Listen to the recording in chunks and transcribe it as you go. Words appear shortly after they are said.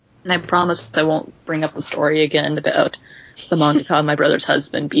And I promise I won't bring up the story again about the mangaka, my brother's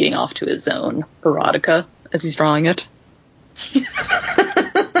husband, beating off to his own erotica as he's drawing it.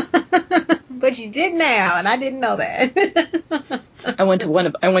 But you did now, and I didn't know that. I went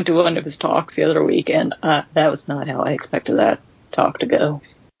to one of his talks the other week, and that was not how I expected that talk to go.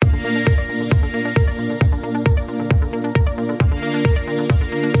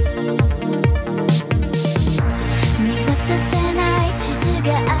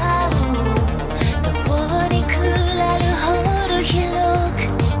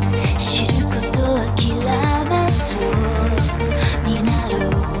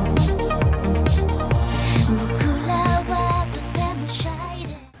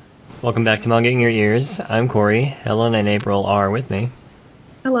 Welcome back to Manga in Your Ears. I'm Corey. Helen and April are with me.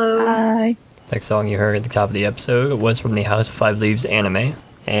 Hello. Hi. Next song you heard at the top of the episode was from the House of Five Leaves anime.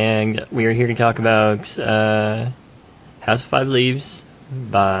 And we are here to talk about House of Five Leaves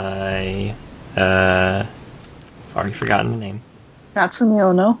by... already forgotten the name. Natsume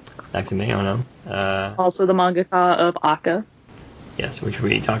Ono. Natsume Ono. Also the mangaka of Akka. Yes, which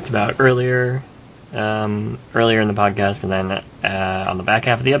we talked about earlier in the podcast, and then on the back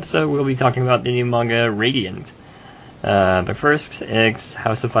half of the episode we'll be talking about the new manga Radiant. But first, it's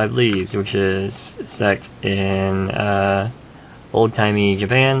House of Five Leaves, which is set in old-timey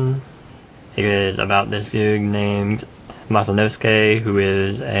Japan. It is about this dude named Masanosuke, who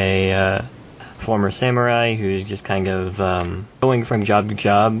is a former samurai who's just kind of going from job to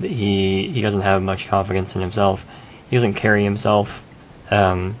job. He doesn't have much confidence in himself. He doesn't carry himself.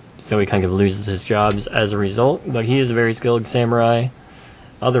 So he kind of loses his jobs as a result, but he is a very skilled samurai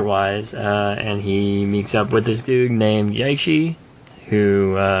otherwise, and he meets up with this dude named Yaichi,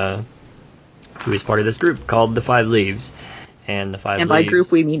 who is part of this group called the Five Leaves. And the Five Leaves... by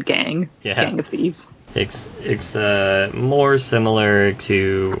group we mean gang. Yeah. Gang of thieves. It's more similar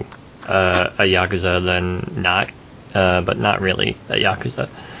to a Yakuza than not, but not really a Yakuza.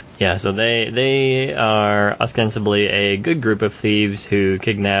 Yeah, so they are ostensibly a good group of thieves who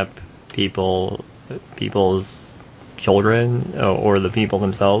kidnap people's children or the people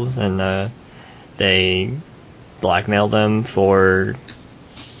themselves, and they blackmail them for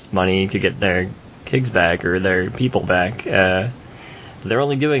money to get their kids back or their people back. They're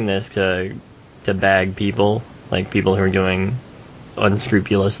only doing this to bag people, like people who are doing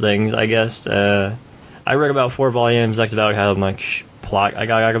unscrupulous things, I guess. I read about 4 volumes. That's about how much plot I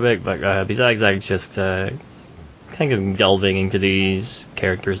got out of it, but besides that, it's just kind of delving into these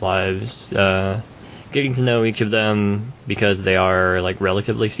characters' lives, getting to know each of them because they are like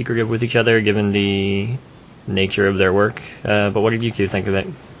relatively secretive with each other given the nature of their work. But what did you two think of it?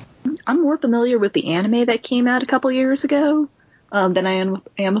 I'm more familiar with the anime that came out a couple years ago than I am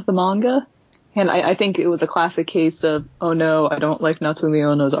with the manga. And I think it was a classic case of, oh no, I don't like Natsume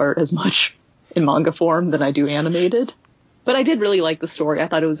Ono's art as much in manga form than I do animated. But I did really like the story. I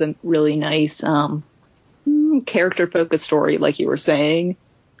thought it was a really nice character-focused story, like you were saying.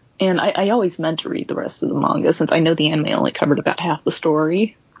 And I always meant to read the rest of the manga, since I know the anime only covered about half the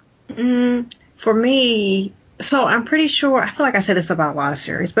story. For me, so I'm pretty sure, I feel like I said this about a lot of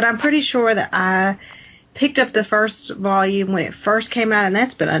series, but I'm pretty sure that I picked up the first volume when it first came out, and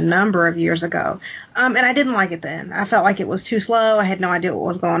that's been a number of years ago. And I didn't like it then. I felt like it was too slow. I had no idea what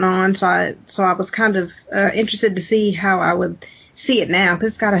was going on, so I was kind of interested to see how I would see it now, because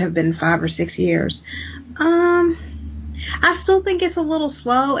it's got to have been 5 or 6 years. I still think it's a little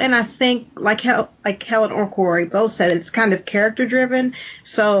slow, and I think, like Helen or Corey both said, it's kind of character-driven,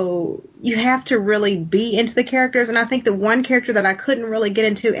 so you have to really be into the characters, and I think the one character that I couldn't really get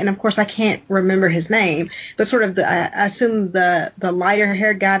into, and of course I can't remember his name, but sort of I assume the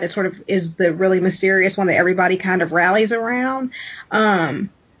lighter-haired guy that sort of is the really mysterious one that everybody kind of rallies around, I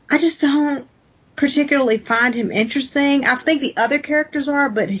just don't particularly find him interesting. I think the other characters are,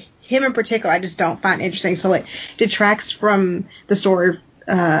 but him in particular I just don't find interesting, so it detracts from the story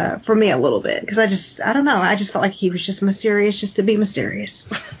for me a little bit, because I don't know, I just felt like he was just mysterious just to be mysterious.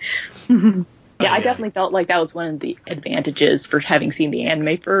 Yeah, I definitely felt like that was one of the advantages for having seen the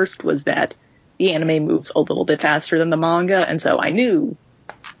anime first, was that the anime moves a little bit faster than the manga, and so I knew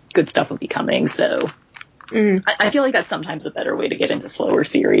good stuff would be coming, so I feel like that's sometimes a better way to get into slower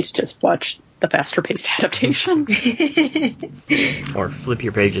series, just watch the faster-paced adaptation. Or flip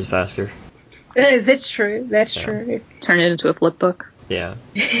your pages faster. That's true. True. Turn it into a flip book. Yeah,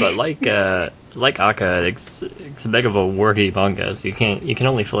 but like Akka, it's a bit of a wordy manga, so you can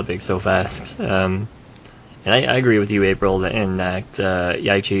only flip it so fast. And I agree with you, April, in that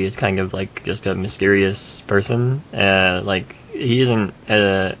Yaichi is kind of like just a mysterious person. Like, he isn't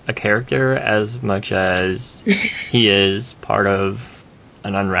a character as much as he is part of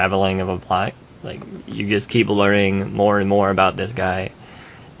an unraveling of a plot. Like, you just keep learning more and more about this guy.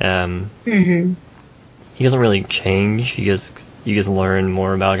 Mm-hmm. He doesn't really change. You just learn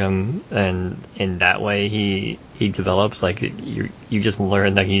more about him, and in that way he develops. Like, you just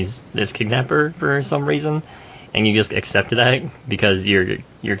learn that he's this kidnapper for some reason, and you just accept that because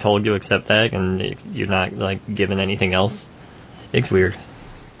you're told to accept that, and you're not like given anything else. It's weird.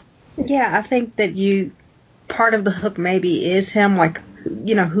 Yeah, I think that part of the hook maybe is him, like,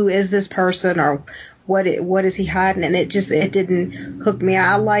 who is this person, or what is he hiding, and it didn't hook me.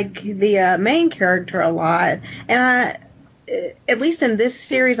 I like the main character a lot, and at least in this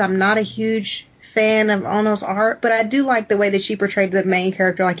series, I'm not a huge fan of Ono's art, but I do like the way that she portrayed the main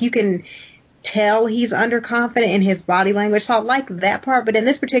character. Like, you can tell he's underconfident in his body language, so I like that part. But in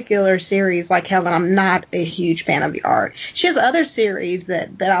this particular series, like Helen, I'm not a huge fan of the art. She has other series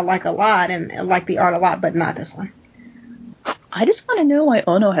that I like a lot and like the art a lot, but not this one. I just want to know why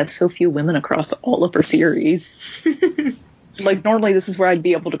Ono had so few women across all of her series. Like, normally this is where I'd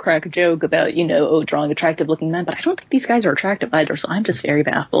be able to crack a joke about, drawing attractive looking men, but I don't think these guys are attractive either, so I'm just very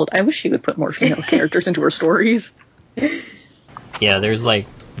baffled. I wish she would put more female characters into her stories. Yeah, there's like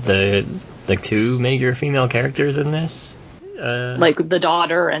the two major female characters in this. Like the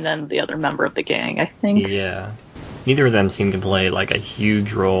daughter and then the other member of the gang, I think. Yeah. Neither of them seem to play like a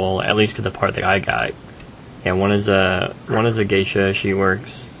huge role, at least to the part that I got. Yeah, one is a geisha. She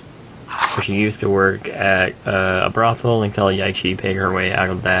used to work at a brothel until Yaichi paid her way out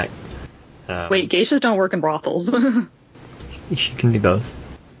of that. Wait, geishas don't work in brothels. She can do both.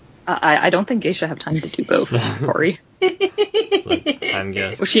 I don't think geisha have time to do both, Corey.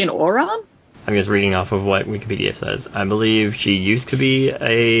 Look, Was she an Oran? I'm just reading off of what Wikipedia says. I believe she used to be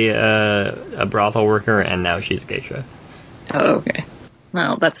a brothel worker, and now she's a geisha. Oh, okay.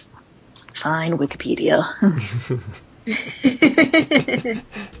 Well, that's fine, Wikipedia.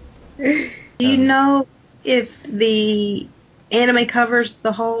 Do you know if the anime covers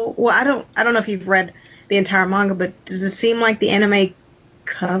the whole? Well, I don't know if you've read the entire manga, but does it seem like the anime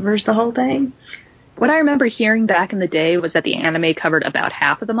covers the whole thing? What I remember hearing back in the day was that the anime covered about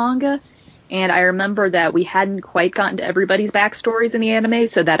half of the manga, and I remember that we hadn't quite gotten to everybody's backstories in the anime,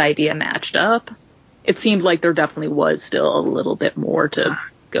 so that idea matched up. It seemed like there definitely was still a little bit more to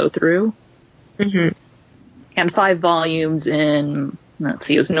go through. Mm-hmm. And 5 volumes in, let's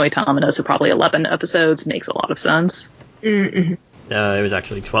see, it was Noitamina, so probably 11 episodes makes a lot of sense. Mm-hmm. It was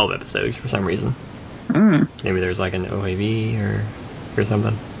actually 12 episodes for some reason. Maybe there's like an OAV or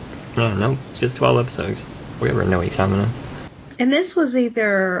something. No, it's just 12 episodes. Whatever, Noitamina. And this was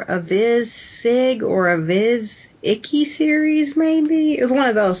either a Viz Sig or a Viz Icky series, maybe? It was one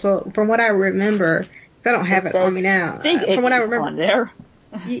of those. So from what I remember, I don't have it on me now. From what I remember, on there.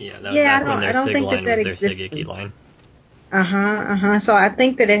 Yeah, that was back when their Sig line was their Sig Icky line. So I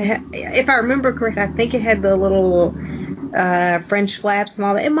think that if I remember correct, I think it had the little French flaps and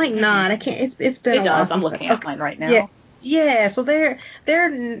all that. It might not. I can't. It's been a while. I'm looking at mine right now. Yeah. So they're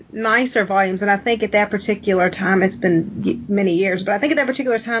nicer volumes, and I think at that particular time, it's been many years, but I think at that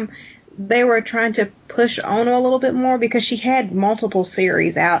particular time they were trying to push Ono a little bit more because she had multiple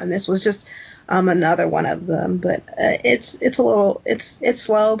series out, and this was just another one of them. But it's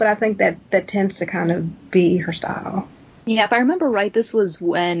slow, but I think that tends to kind of be her style. Yeah, if I remember right, this was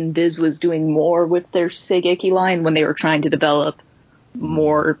when Viz was doing more with their Seigeki line, when they were trying to develop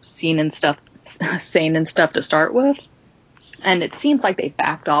more seinen stuff to start with. And it seems like they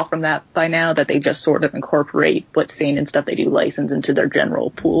backed off from that by now, that they just sort of incorporate what seinen stuff they do license into their general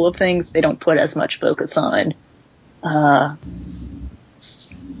pool of things. They don't put as much focus on, not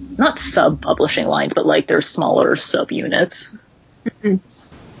sub-publishing lines, but like their smaller sub-units. But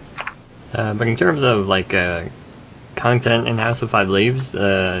in terms of like content in House of Five Leaves,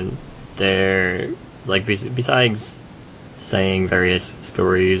 they're like besides saying various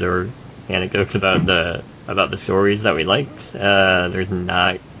stories or anecdotes about the stories that we liked, there's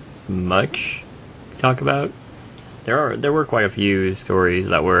not much to talk about. There were quite a few stories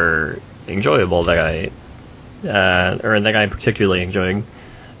that were enjoyable that I particularly enjoyed.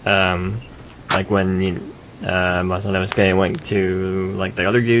 Like when Masanosuke went to like the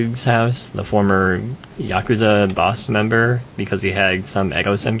other dude's house, the former Yakuza boss member, because he had some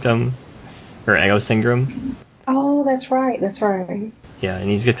ego syndrome. Oh, that's right. Yeah, and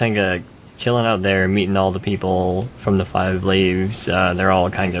he's just kind of chilling out there, meeting all the people from the Five Leaves. They're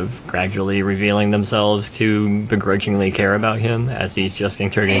all kind of gradually revealing themselves to begrudgingly care about him as he's just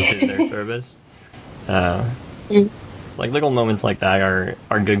entered into their service. Like little moments like that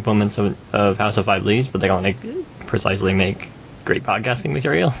are good moments of House of Five Leaves, but they don't precisely make great podcasting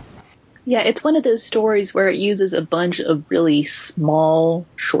material. Yeah, it's one of those stories where it uses a bunch of really small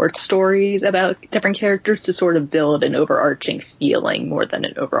short stories about different characters to sort of build an overarching feeling more than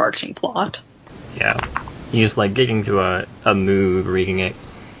an overarching plot. Yeah. You just like get into a mood reading it,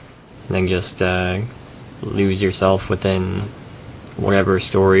 and then just lose yourself within whatever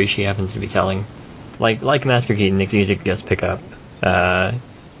story she happens to be telling. Like Master Keaton, it's easy to just pick up,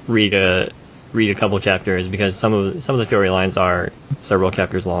 read a couple chapters, because some of the storylines are several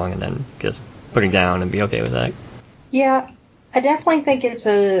chapters long, and then just put it down and be okay with that. Yeah, I definitely think it's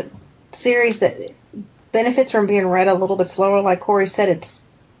a series that benefits from being read a little bit slower. Like Corey said,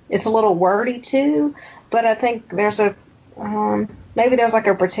 it's a little wordy too, but I think there's maybe there's like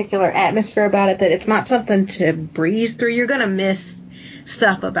a particular atmosphere about it that it's not something to breeze through. You're gonna miss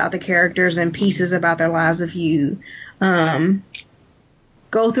stuff about the characters and pieces about their lives if you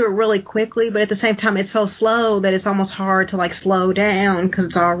go through it really quickly, but at the same time it's so slow that it's almost hard to like slow down because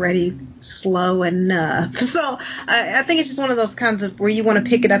it's already slow enough. So I think it's just one of those kinds of where you want to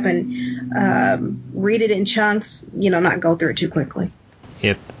pick it up and read it in chunks, not go through it too quickly.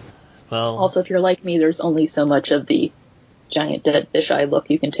 Yep. Well, also, if you're like me, there's only so much of the giant dead fisheye look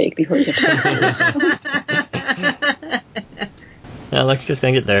you can take before you get to the series. Let's just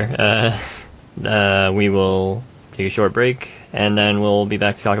gonna get there. We will take a short break, and then we'll be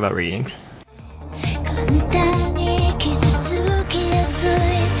back to talk about readings.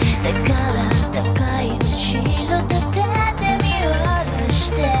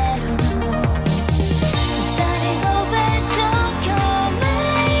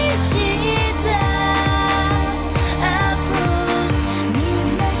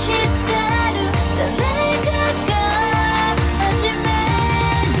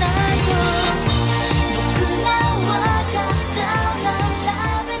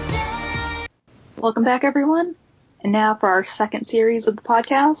 Welcome back, everyone. And now for our second series of the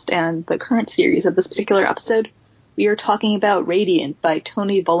podcast, and the current series of this particular episode, we are talking about Radiant by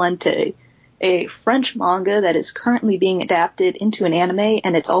Tony Valente, a French manga that is currently being adapted into an anime,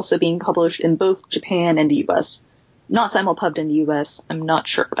 and it's also being published in both Japan and the US. Not simulpubbed in the US. I'm not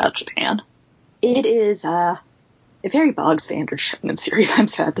sure about Japan. It is a very bog-standard shonen series, I'm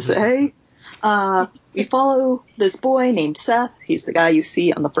sad to say. We follow this boy named Seth. He's the guy you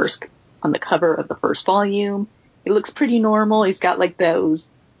see on the cover of the first volume. He looks pretty normal. He's got like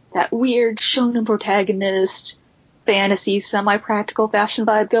that weird shonen protagonist, fantasy, semi-practical fashion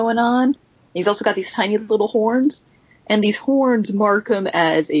vibe going on. He's also got these tiny little horns, and these horns mark him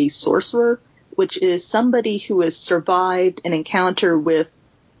as a sorcerer, which is somebody who has survived an encounter with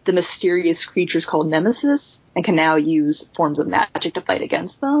the mysterious creatures called Nemesis, and can now use forms of magic to fight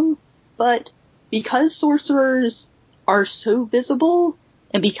against them. But because sorcerers are so visible,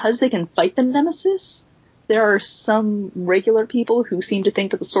 and because they can fight the Nemesis, there are some regular people who seem to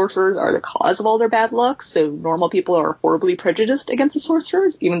think that the sorcerers are the cause of all their bad luck, so normal people are horribly prejudiced against the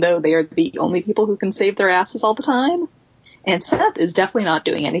sorcerers, even though they are the only people who can save their asses all the time. And Seth is definitely not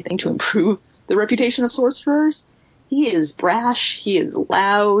doing anything to improve the reputation of sorcerers. He is brash, he is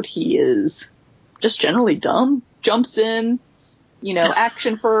loud, he is just generally dumb, jumps in,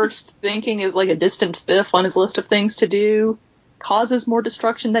 action first, thinking is like a distant fifth on his list of things to do, causes more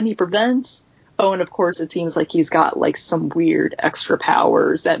destruction than he prevents. Oh, and of course it seems like he's got like some weird extra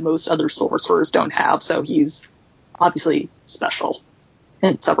powers that most other sorcerers don't have, so he's obviously special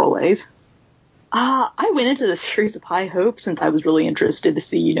in several ways. I went into the series with high hopes since I was really interested to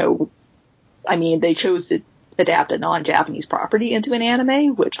see, they chose to adapt a non-Japanese property into an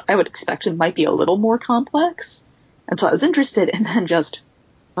anime, which I would expect it might be a little more complex. And so I was interested, and then just,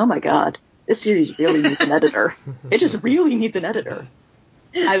 oh my god, this series really needs an editor. It just really needs an editor.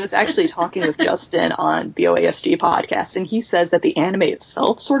 I was actually talking with Justin on the OASG podcast, and he says that the anime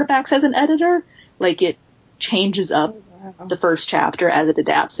itself sort of acts as an editor. Like, it changes up the first chapter as it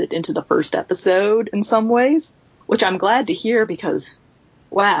adapts it into the first episode in some ways, which I'm glad to hear because,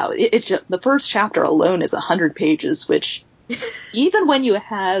 wow, it's just, the first chapter alone is 100 pages, which even when you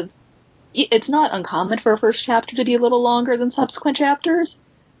have, it's not uncommon for a first chapter to be a little longer than subsequent chapters,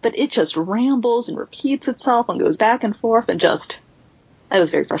 but it just rambles and repeats itself and goes back and forth, and just, I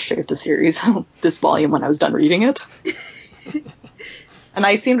was very frustrated with the series, this volume, when I was done reading it. And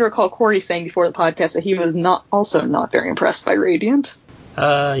I seem to recall Corey saying before the podcast that he was also not very impressed by Radiant.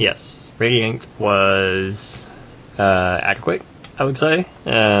 Yes. Radiant was adequate, I would say.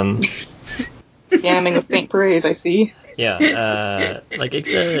 Damning with faint praise, I see. Yeah,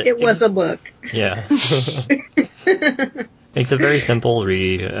 it was a book. Yeah. It's a very simple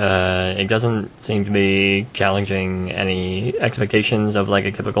read. It doesn't seem to be challenging any expectations of like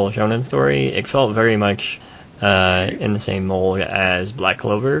a typical shonen story. It felt very much in the same mold as Black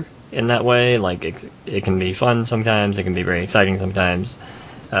Clover, in that way. Like, it can be fun sometimes, it can be very exciting sometimes,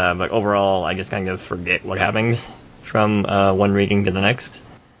 but overall, I just kind of forget what happened from one reading to the next.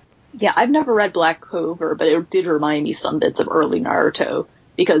 Yeah, I've never read Black Clover, but it did remind me some bits of early Naruto,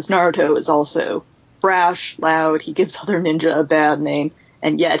 because Naruto is also brash, loud, he gives other ninja a bad name,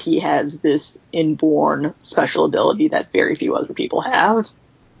 and yet he has this inborn special ability that very few other people have.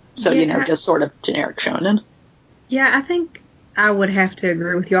 So, Yeah. Just sort of generic shonen. Yeah, I think I would have to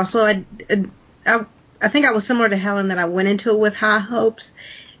agree with you. Also, I think I was similar to Helen, that I went into it with high hopes,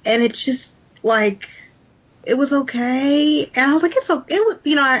 and it's just like, it was okay, and I was like, it was,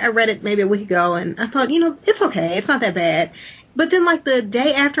 I read it maybe a week ago, and I thought, it's okay, it's not that bad. But then, like, the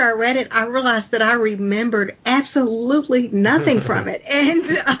day after I read it, I realized that I remembered absolutely nothing from it, and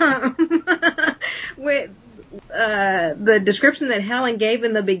with the description that Helen gave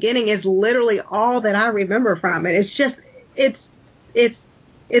in the beginning is literally all that I remember from it. It's just,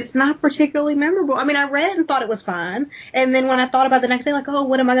 it's not particularly memorable. I mean, I read it and thought it was fine. And then when I thought about it the next day, like, oh,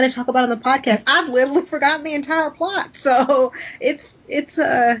 what am I going to talk about on the podcast? I've literally forgotten the entire plot. So it's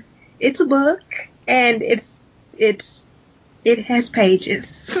a book, and it has pages.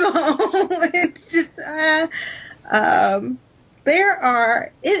 So it's just,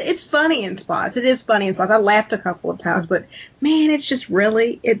 it's funny in spots. It is funny in spots. I laughed a couple of times, but man,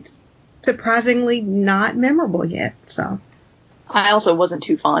 it's surprisingly not memorable yet. So. I also wasn't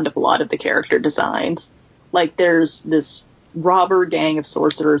too fond of a lot of the character designs. Like, there's this robber gang of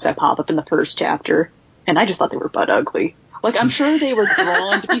sorcerers that pop up in the first chapter, and I just thought they were butt ugly. Like, I'm sure they were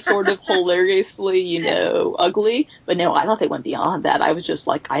drawn to be sort of hilariously, ugly, but no, I thought they went beyond that. I was just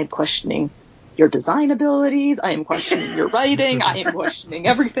like, I am questioning your design abilities, I am questioning your writing, I am questioning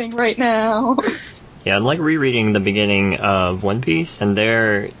everything right now. Yeah, I'm like rereading the beginning of One Piece, and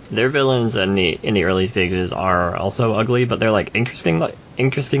their villains in the early stages are also ugly, but they're like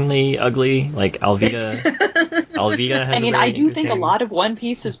interestingly ugly. Like Alvida has. I mean, I do think a lot of One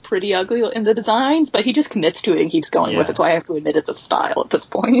Piece is pretty ugly in the designs, but he just commits to it and keeps going with it, so I have to admit it's a style at this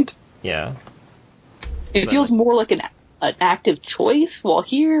point. Yeah. It feels more like an active choice, while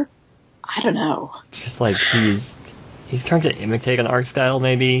here, I don't know. Just like he's trying to imitate an art style,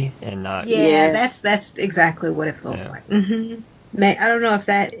 maybe, and not. Yeah, that's exactly what it feels like. Mm-hmm. I don't know if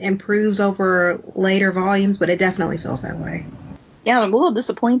that improves over later volumes, but it definitely feels that way. Yeah, I'm a little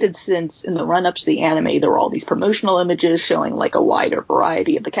disappointed since in the run-up to the anime, there were all these promotional images showing like a wider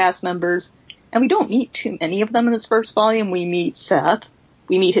variety of the cast members, and we don't meet too many of them in this first volume. We meet Seth,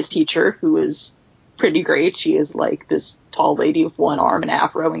 we meet his teacher, who is pretty great. She is like this tall lady with one arm and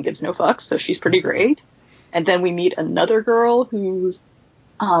afro and gives no fucks, so she's pretty great. And then we meet another girl who's,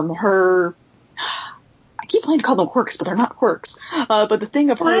 I keep wanting to call them quirks, but they're not quirks. But the thing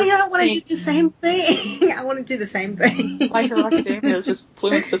of her... I don't want to do the same thing. I want to do the same thing. My Hero Academia is just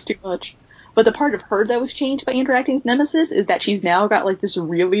influenced us too much. But the part of her that was changed by interacting with Nemesis is that she's now got like this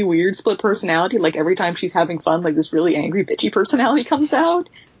really weird split personality. Like every time she's having fun, like this really angry, bitchy personality comes out.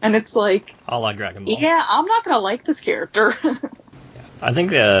 And it's like... I like Dragon Ball. Yeah, I'm not going to like this character. I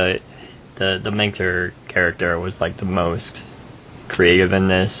think the Mentor character was like the most creative in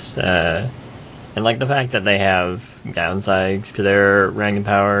this, and like the fact that they have downsides to their rank and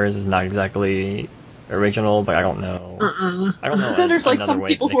powers is not exactly original, but I don't know. I don't know. Then there's like some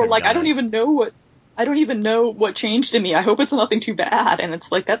people who are like, I don't even know what changed in me. I hope it's nothing too bad. And it's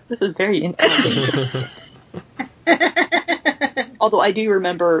like this is very inconvenient. Although I do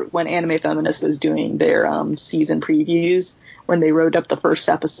remember when Anime Feminist was doing their season previews, when they wrote up the first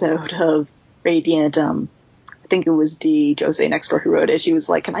episode of Radiant, I think it was Jose next door who wrote it. She was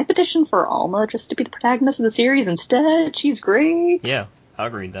like, can I petition for Alma just to be the protagonist of the series instead? She's great. Yeah, I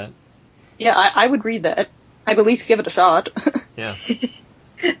would read that. Yeah, I would read that. I'd at least give it a shot. Yeah.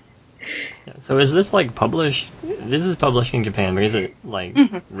 So is this like published? This is published in Japan, but is it like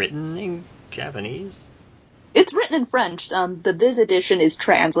written in Japanese? It's written in French. The Viz edition is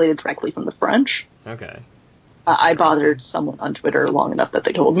translated directly from the French. Okay. I bothered someone on Twitter long enough that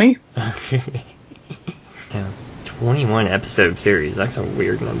they told me. Okay. Yeah, 21 episode series. That's a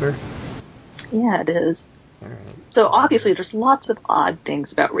weird number. Yeah, it is. All right. So obviously there's lots of odd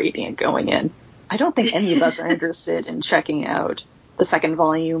things about Radiant going in. I don't think any of us are interested in checking out the second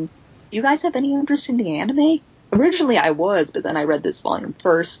volume. Do you guys have any interest in the anime? Originally I was, but then I read this volume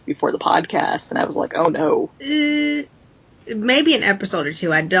first before the podcast, and I was like, oh no. maybe an episode or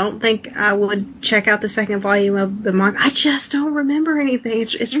two. I don't think I would check out the second volume of the manga. I just don't remember anything.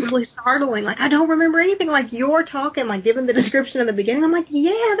 It's really startling. Like, I don't remember anything. Like, you're talking, like, given the description in the beginning, I'm like,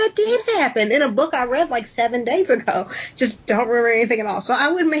 yeah, that did happen in a book I read like 7 days ago. Just don't remember anything at all. So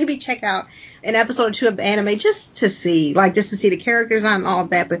I would maybe check out an episode or two of the anime just to see the characters and all of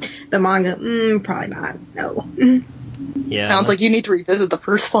that. But the manga, probably not. No. Yeah. Sounds like you need to revisit the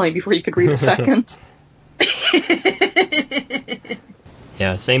first volume before you could read the second.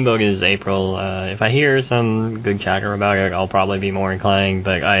 Yeah, same book as April. If I hear some good chatter about it, I'll probably be more inclined,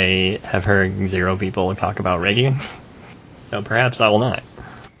 but I have heard 0 people talk about Radiance, so perhaps I will not.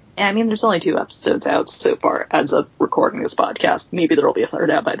 Yeah, I mean, there's only 2 episodes out so far as of recording this podcast. Maybe there'll be a third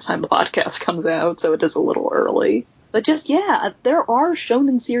out by the time the podcast comes out, so it is a little early. But just, yeah, there are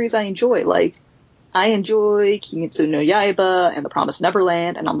shonen series I enjoy. Like, I enjoy Kimetsu no Yaiba and The Promised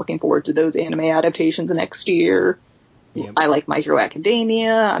Neverland, and I'm looking forward to those anime adaptations next year. Yep. I like My Hero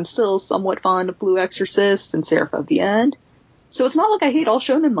Academia. I'm still somewhat fond of Blue Exorcist and Seraph of the End. So it's not like I hate all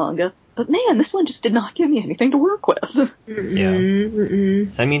shonen manga, but man, this one just did not give me anything to work with. Yeah.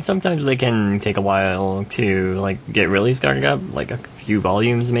 I mean, sometimes they can take a while to, like, get really started up, like a few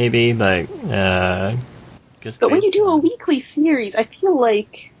volumes maybe, but But when you do a weekly series, I feel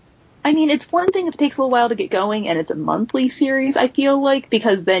like, I mean, it's one thing if it takes a little while to get going and it's a monthly series, I feel like,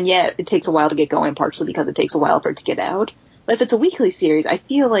 because then, yeah, it takes a while to get going, partially because it takes a while for it to get out. But if it's a weekly series, I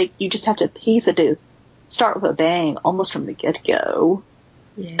feel like you just have to pace it to start with a bang almost from the get-go.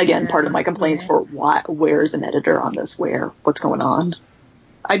 Yeah, again, part of my complaints for where's an editor on this, what's going on.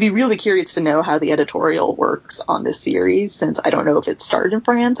 I'd be really curious to know how the editorial works on this series, since I don't know if it started in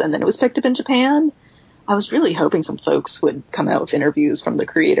France and then it was picked up in Japan. I was really hoping some folks would come out with interviews from the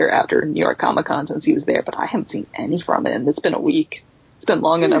creator after New York Comic Con since he was there, but I haven't seen any from it, and it's been a week. It's been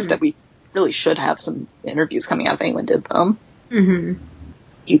long enough that we really should have some interviews coming out if anyone did them. Mm-hmm.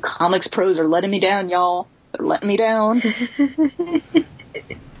 You comics pros are letting me down, y'all. They're letting me down.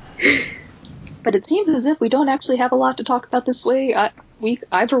 But it seems as if we don't actually have a lot to talk about this week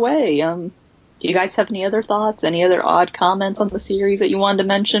either way. Do you guys have any other thoughts, any other odd comments on the series that you wanted to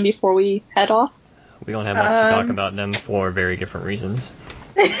mention before we head off? We don't have much to talk about them for very different reasons.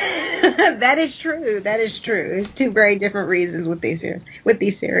 That is true. It's 2 very different reasons with these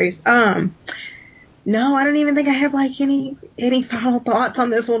series. No, I don't even think I have like any final thoughts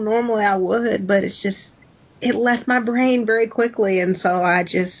on this one. Normally I would, but it's just, it left my brain very quickly, and so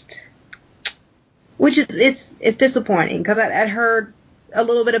it's disappointing because I'd heard a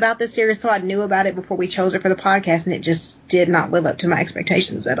little bit about this series, so I knew about it before we chose it for the podcast, and it just did not live up to my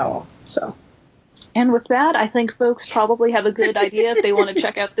expectations at all. So. And with that, I think folks probably have a good idea if they want to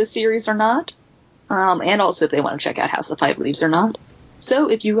check out this series or not. And also if they want to check out House of Five Leaves or not. So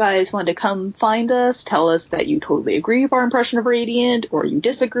if you guys want to come find us, tell us that you totally agree with our impression of Radiant, or you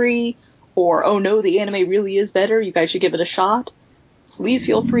disagree, or, oh no, the anime really is better, you guys should give it a shot. Please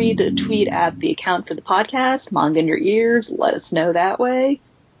feel free to tweet at the account for the podcast, Manga in Your Ears, let us know that way.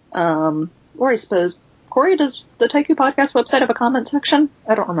 Or I suppose, Corey, does the Taiku Podcast website have a comment section?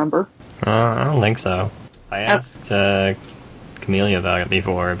 I don't remember. I don't think so. I asked Camellia about it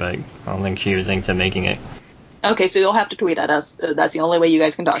before, but I don't think she was into making it. Okay, so you'll have to tweet at us. That's the only way you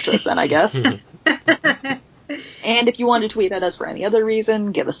guys can talk to us then, I guess. And if you want to tweet at us for any other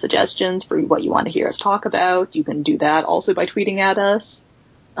reason, give us suggestions for what you want to hear us talk about, you can do that also by tweeting at us.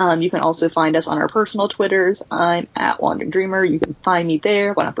 You can also find us on our personal Twitters. I'm at Wandering Dreamer. You can find me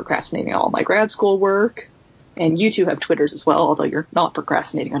there when I'm procrastinating all my grad school work. And you two have Twitters as well, although you're not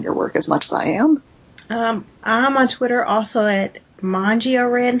procrastinating on your work as much as I am. I'm on Twitter also at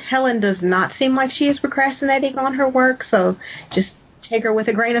ManjioRed. Helen does not seem like she is procrastinating on her work, so just take her with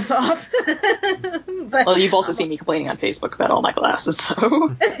a grain of salt. But, well, you've also seen me complaining on Facebook about all my classes,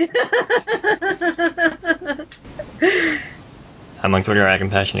 so. I'm on Twitter at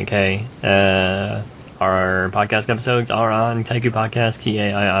CompassionateK. Our podcast episodes are on Taiku Podcast,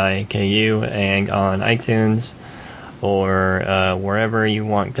 TAIIKU, and on iTunes, or wherever you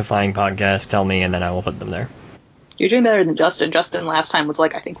want to find podcasts, tell me, and then I will put them there. You're doing better than Justin. Justin last time was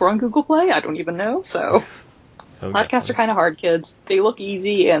like, I think we're on Google Play. I don't even know, so. Podcasts are kind of hard, kids. They look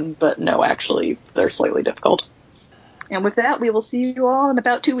easy, but no, actually, they're slightly difficult. And with that, we will see you all in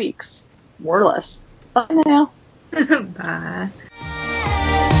about 2 weeks. More or less. Bye now. Bye.